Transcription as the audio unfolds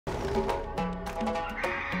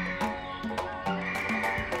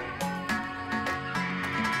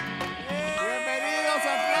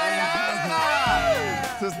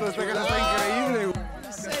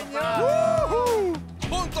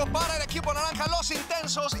Baja los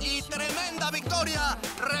intensos y tremenda victoria.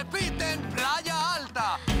 Repiten Playa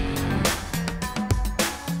Alta.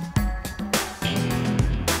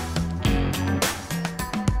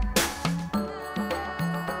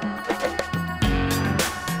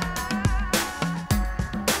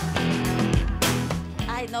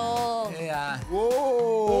 Ay, no.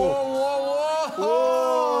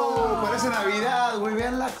 Parece Navidad, güey,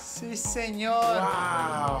 véanla. Sí, señor.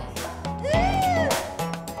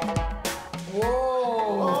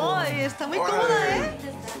 Wow. Ay, está muy cómoda, ¿eh?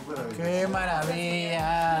 ¡Qué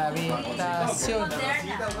maravilla! Habitación.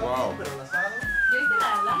 Wow. ¿Ya viste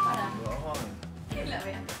la lámpara? Que la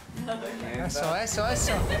vean. Eso.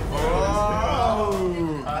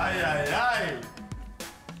 Wow. Ay, ay, ay.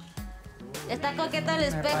 Está coqueta el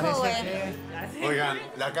espejo, güey. Oigan,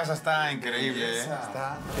 la casa está increíble, ¿eh?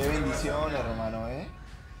 Está. Qué bendición, hermano, ¿eh?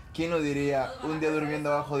 ¿Quién lo diría? Un día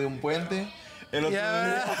durmiendo abajo de un puente, el otro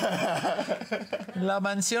día... La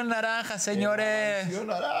mansión naranja, señores. Mansión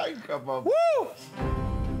naranja, papá.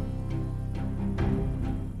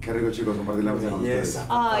 Qué rico, chicos, compartir la mañana con ustedes.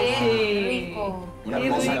 Ay, sí. Rico. Una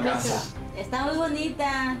hermosa casa. Está muy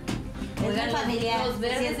bonita. Es Oigan, muy familiar. Los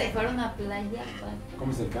verdes se fueron a playa.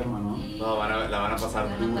 ¿Cómo es el karma, no? No, la van a pasar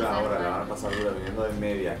La van a dura pasar ahora, dura. la van a pasar dura, viniendo de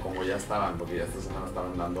media, como ya estaban, porque ya esta semana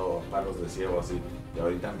estaban dando palos de ciego así, y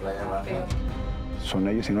ahorita en playa baja. Son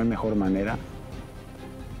ellos y no hay mejor manera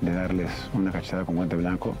de darles una cachetada con guante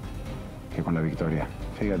blanco que con la victoria.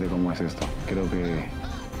 Fíjate cómo es esto. Creo que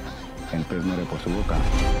el pez muere por su boca.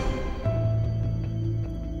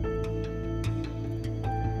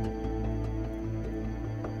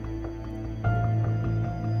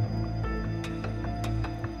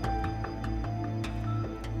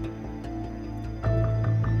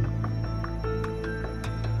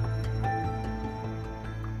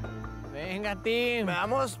 Venga, Tim.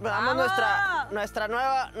 Veamos nuestra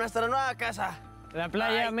nueva casa. La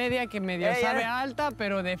playa media que medio Ey, sabe ey. alta,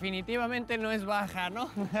 pero definitivamente no es baja, ¿no?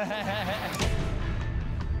 Punto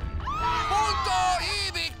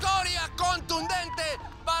y victoria contundente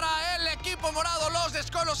para el equipo morado, los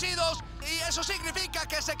desconocidos. Y eso significa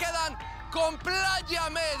que se quedan con Playa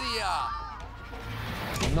Media.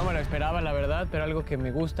 No me lo esperaba, la verdad, pero algo que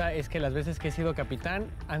me gusta es que las veces que he sido capitán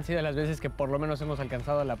han sido las veces que por lo menos hemos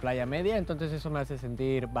alcanzado la playa media, entonces eso me hace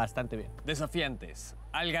sentir bastante bien. Desafiantes,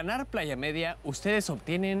 al ganar playa media, ustedes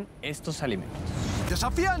obtienen estos alimentos.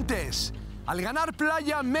 Desafiantes, al ganar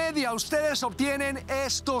Playa Media, ustedes obtienen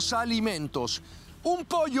estos alimentos. Un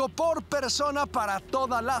pollo por persona para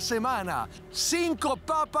toda la semana. 5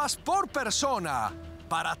 papas por persona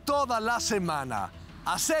para toda la semana.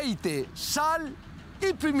 Aceite, sal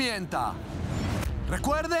y pimienta.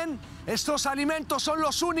 Recuerden, estos alimentos son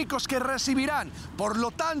los únicos que recibirán. Por lo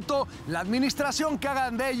tanto, la administración que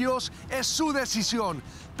hagan de ellos es su decisión.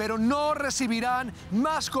 Pero no recibirán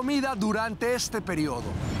más comida durante este periodo.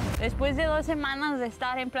 Después de 2 semanas de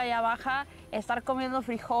estar en Playa Baja, estar comiendo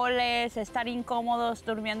frijoles, estar incómodos,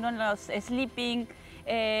 durmiendo en los sleeping,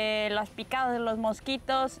 las picadas de los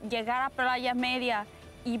mosquitos, llegar a Playa Media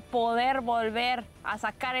y poder volver a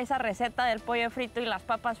sacar esa receta del pollo frito y las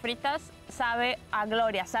papas fritas, sabe a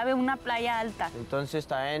gloria, sabe una playa alta. Entonces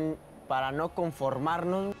también para no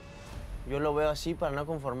conformarnos, yo lo veo así, para no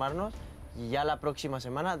conformarnos, y ya la próxima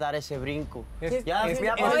semana dar ese brinco. Ya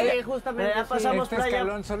pasamos este playa.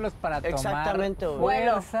 escalón solo es para tomar Exactamente, güey.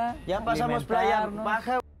 fuerza, Ya pasamos playa alimentarnos.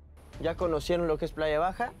 baja, ya conocieron lo que es playa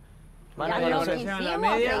baja. Van a Ya nos conocer quisimos la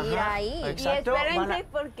media. ir ahí. Exacto. Y espérense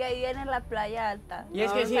porque ahí viene la playa alta. Y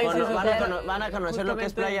es que sí, Bueno, eso, van a conocer lo que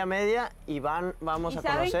es justamente- playa media y vamos ¿Y a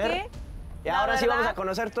saben conocer. qué? Y La ahora sí verdad- vamos a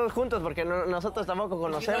conocer todos juntos porque nosotros tampoco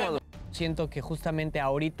conocemos. Siento que justamente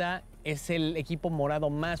ahorita es el equipo morado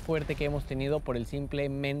más fuerte que hemos tenido por el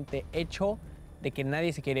simplemente hecho de que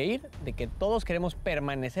nadie se quiere ir, de que todos queremos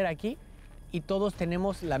permanecer aquí y todos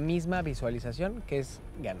tenemos la misma visualización, que es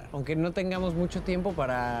ganar. Aunque no tengamos mucho tiempo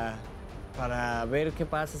para ver qué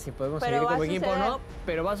pasa, si podemos Pero seguir va a como equipo o suceder. no,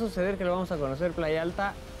 pero va a suceder que lo vamos a conocer Playa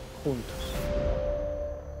Alta juntos.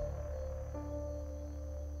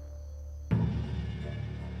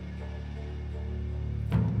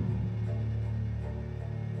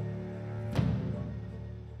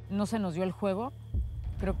 No se nos dio el juego.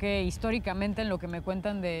 Creo que históricamente en lo que me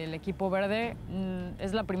cuentan del equipo verde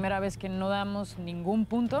es la primera vez que no damos ningún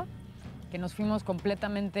punto, que nos fuimos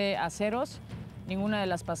completamente a ceros. Ninguna de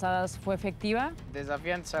las pasadas fue efectiva.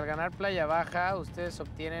 Desafiantes, al ganar Playa Baja, ustedes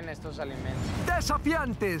obtienen estos alimentos.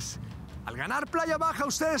 Desafiantes, al ganar Playa Baja,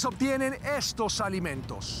 ustedes obtienen estos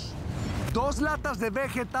alimentos. 2 latas de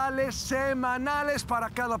vegetales semanales para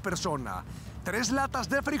cada persona. 3 latas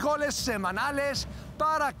de frijoles semanales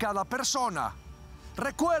para cada persona.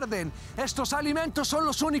 Recuerden, estos alimentos son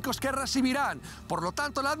los únicos que recibirán. Por lo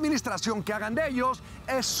tanto, la administración que hagan de ellos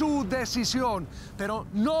es su decisión. Pero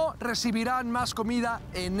no recibirán más comida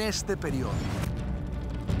en este periodo.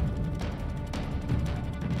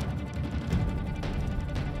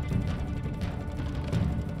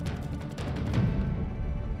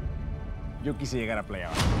 Yo quise llegar a Playa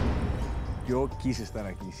Baja. Yo quise estar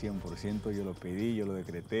aquí 100%, yo lo pedí, yo lo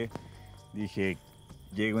decreté. Dije,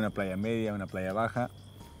 llegue a una playa media, una playa baja.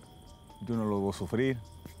 Yo no lo voy a sufrir,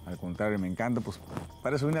 al contrario, me encanta, pues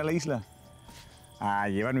para eso vine a la isla. A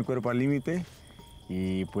llevar mi cuerpo al límite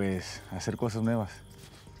y pues hacer cosas nuevas.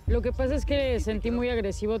 Lo que pasa es que sentí muy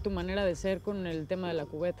agresivo tu manera de ser con el tema de la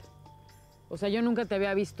cubeta. O sea, yo nunca te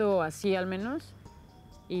había visto así al menos.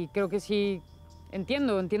 Y creo que sí,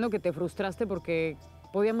 entiendo que te frustraste porque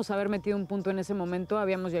podíamos haber metido un punto en ese momento,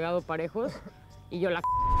 habíamos llegado parejos y yo la...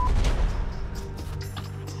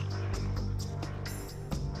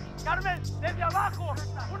 ¡Carmen, desde abajo!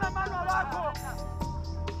 ¡Una mano abajo!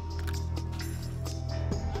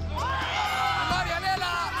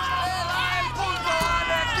 Marianela le da el punto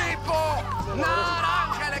al equipo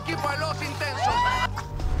naranja, el equipo de los intensos.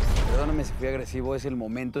 Perdóname si fui agresivo, es el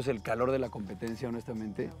momento, es el calor de la competencia,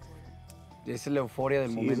 honestamente. Es la euforia del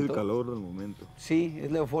momento. Sí, es el calor del momento. Sí,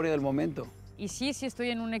 es la euforia del momento. Y sí estoy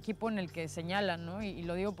en un equipo en el que señalan, ¿no? Y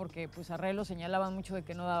lo digo porque pues a Ray lo señalaban mucho de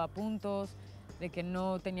que no daba puntos, de que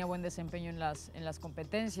no tenía buen desempeño en las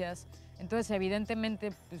competencias. Entonces,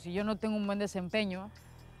 evidentemente, pues si yo no tengo un buen desempeño,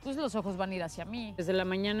 pues los ojos van a ir hacia mí. Desde la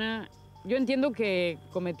mañana, yo entiendo que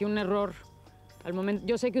cometí un error al momento.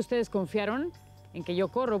 Yo sé que ustedes confiaron en que yo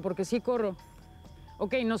corro, porque sí corro.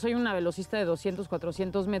 Ok, no soy una velocista de 200,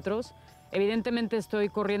 400 metros. Evidentemente estoy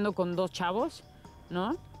corriendo con dos chavos,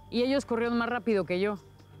 ¿no? Y ellos corrieron más rápido que yo,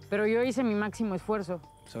 pero yo hice mi máximo esfuerzo.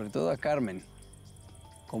 Sobre todo a Carmen,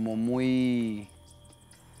 como muy...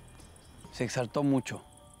 se exaltó mucho.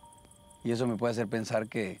 Y eso me puede hacer pensar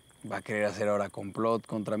que va a querer hacer ahora complot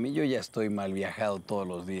contra mí. Yo ya estoy mal viajado todos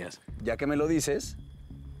los días. Ya que me lo dices,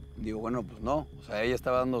 digo, bueno, pues no. O sea, ella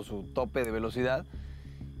estaba dando su tope de velocidad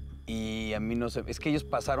y a mí no sé... Es que ellos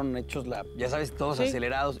pasaron hechos, ya sabes, todos Sí.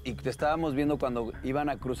 acelerados. Y te estábamos viendo cuando iban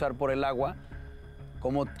a cruzar por el agua,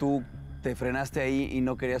 cómo tú te frenaste ahí y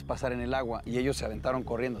no querías pasar en el agua. Y ellos se aventaron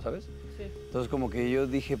corriendo, ¿sabes? Sí. Entonces como que yo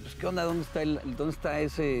dije, pues, ¿qué onda? ¿Dónde está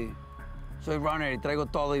ese...? Soy runner y traigo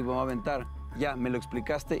todo y me voy a aventar. Ya, me lo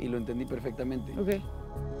explicaste y lo entendí perfectamente. Ok.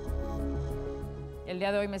 El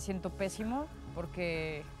día de hoy me siento pésimo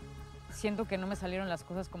porque siento que no me salieron las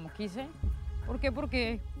cosas como quise. ¿Por qué?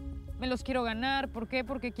 Porque me los quiero ganar. ¿Por qué?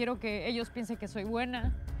 Porque quiero que ellos piensen que soy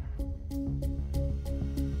buena.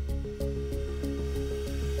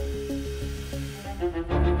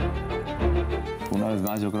 Una vez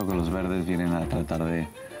más, yo creo que los verdes vienen a tratar de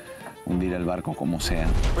hundir el barco como sea.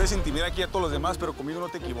 Puedes intimidar aquí a todos los demás, pero conmigo no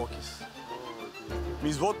te equivoques.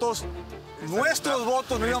 Mis votos, nuestros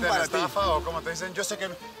votos no iban para ti. O como te dicen, yo sé que...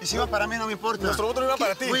 Y si iban para mí, no me importa. Nuestro voto no iba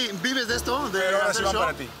para ti. ¿Vives de esto? Pero ahora sí van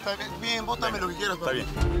para ti. Bien, vótame lo que quieras. Está bien.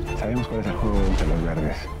 Sabemos cuál es el juego de los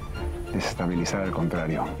verdes. Desestabilizar al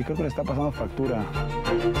contrario. Y creo que le está pasando factura.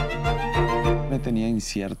 Me tenía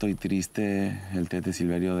incierto y triste el Tete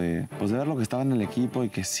Silverio de ver lo que estaba en el equipo y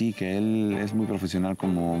que sí, que él es muy profesional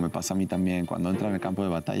como me pasa a mí también. Cuando entra en el campo de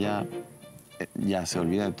batalla ya se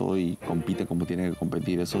olvida de todo y compite como tiene que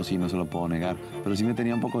competir. Eso sí, no se lo puedo negar. Pero sí me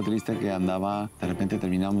tenía un poco triste que andaba, de repente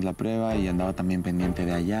terminamos la prueba y andaba también pendiente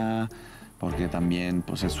de allá, porque también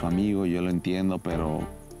pues es su amigo y yo lo entiendo, pero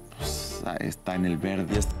pues, está en el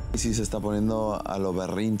verde. Y sí se está poniendo a lo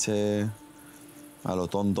berrinche, a lo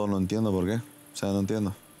tonto, no entiendo por qué. O sea, no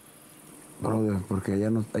entiendo. Brother, porque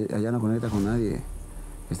allá no conecta con nadie.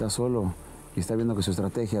 Está solo y está viendo que su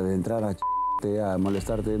estrategia de entrar a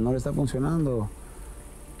molestarte no le está funcionando.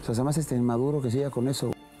 O sea, se me hace inmaduro que siga con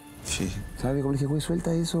eso. Sí. ¿Sabes? Como le dije, güey,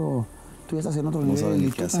 suelta eso. Tú ya estás en otro No nivel sabe ni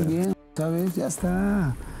y qué tú hacer. también, ¿sabes? Ya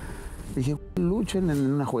está. Dije, luchen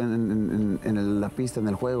en la pista, en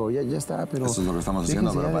el juego, ya está, pero... Eso es lo que estamos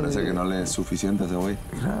haciendo, pero parece que no le es suficiente a ese güey.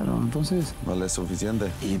 Claro, entonces... No le es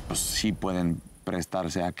suficiente. Y pues sí pueden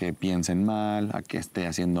prestarse a que piensen mal, a que esté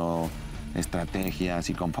haciendo estrategias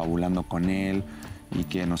y confabulando con él y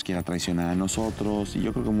que nos quiera traicionar a nosotros. Y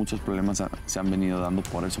yo creo que muchos problemas se han venido dando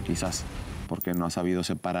por eso quizás, porque no ha sabido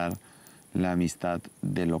separar la amistad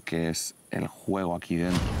de lo que es el juego aquí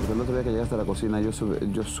dentro. Porque el otro día que llegaste a la cocina, yo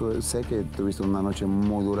sé que tuviste una noche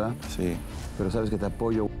muy dura. Sí. Pero sabes que te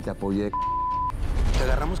apoyé. Te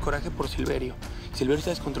agarramos coraje por Silverio. Silverio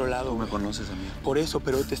está descontrolado. Tú me conoces a mí. Por eso,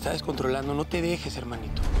 pero te está descontrolando. No te dejes,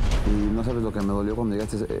 hermanito. Y no sabes lo que me dolió cuando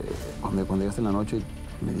llegaste en la noche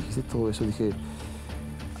y me dijiste todo eso. Dije,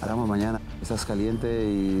 hagamos mañana. Estás caliente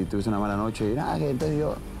y tuviste una mala noche y entonces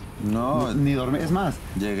yo... No, ni dormí, es más,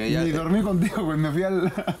 llegué ya. Ni dormí contigo, güey. Me fui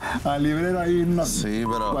al librero ahí en sí,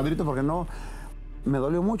 pero... cuadrito porque no... Me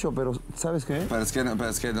dolió mucho, pero ¿sabes qué? Pero es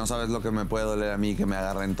que no sabes lo que me puede doler a mí, que me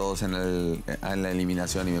agarren todos en la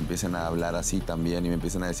eliminación y me empiecen a hablar así también y me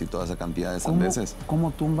empiecen a decir toda esa cantidad de sandeces.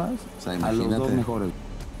 ¿Cómo tumbas o sea, a los dos mejores?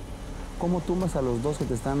 ¿Cómo tumbas a los dos que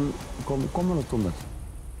te están... ¿Cómo los tumbas?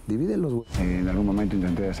 Divídelos, güey. En algún momento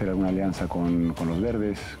intenté hacer alguna alianza con los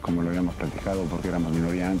verdes, como lo habíamos platicado, porque éramos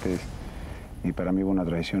minoría antes. Y para mí hubo una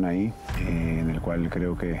traición ahí, en el cual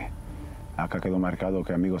creo que acá quedó marcado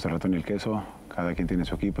que amigos el ratón y el queso. Cada quien tiene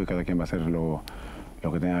su equipo y cada quien va a hacer lo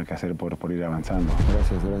que tenga que hacer por ir avanzando.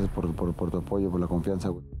 Gracias por tu apoyo, por la confianza,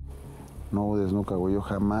 güey. No dudes nunca, güey. Yo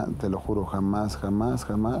jamás, te lo juro, jamás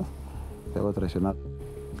te voy a traicionar.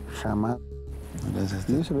 Jamás. Gracias.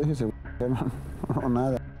 Y yo se lo dije, no,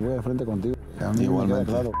 nada. Voy de frente contigo. A mí igualmente,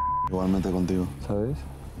 claro. Igualmente contigo. ¿Sabes?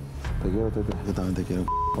 Te quiero, Tete. Yo también te quiero.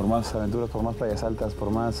 Por más aventuras, por más playas altas,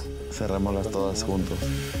 por más... Cerrémoslas todas juntos.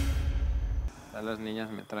 A las niñas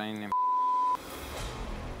me traen en...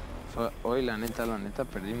 Hoy, la neta,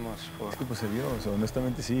 perdimos. Pues se vio, o sea,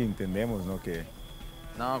 honestamente sí, entendemos, ¿no? Que...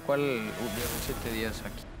 No, ¿cuál? Llevamos 7 días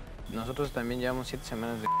aquí. Nosotros también llevamos 7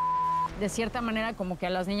 semanas de... De cierta manera, como que a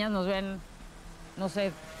las niñas nos ven, no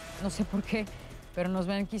sé por qué, pero nos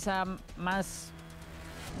ven quizá más,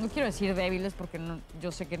 no quiero decir débiles, porque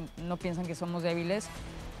yo sé que no piensan que somos débiles,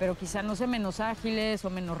 pero quizá, no sé, menos ágiles o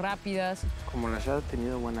menos rápidas. Como la Shada ha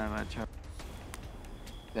tenido buena racha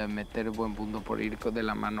de meter buen punto por ir de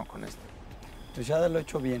la mano con este. Pues Shada lo ha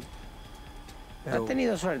hecho bien. Pero... Ha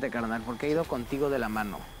tenido suerte, carnal, porque ha ido contigo de la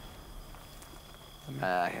mano.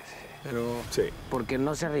 Ay, pero sí. Porque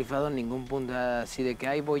no se ha rifado ningún punto así de que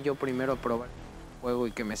ahí voy yo primero a probar el juego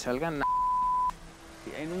y que me salgan.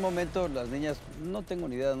 En un momento las niñas, no tengo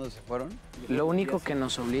ni idea de dónde se fueron. Lo único que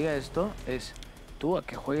nos obliga a esto es tú a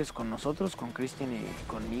que juegues con nosotros, con Cristian y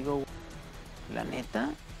conmigo, la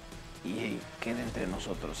neta, y quede entre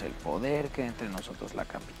nosotros el poder, quede entre nosotros la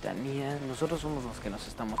capitanía. Nosotros somos los que nos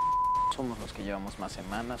estamos... Somos los que llevamos más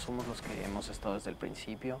semanas, somos los que hemos estado desde el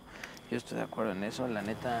principio. Yo estoy de acuerdo en eso, la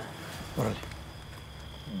neta... Órale.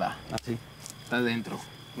 Va. Así. Está dentro,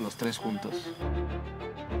 los 3 juntos.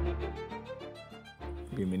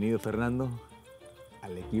 Bienvenido, Fernando,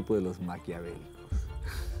 al equipo de los Maquiavélicos.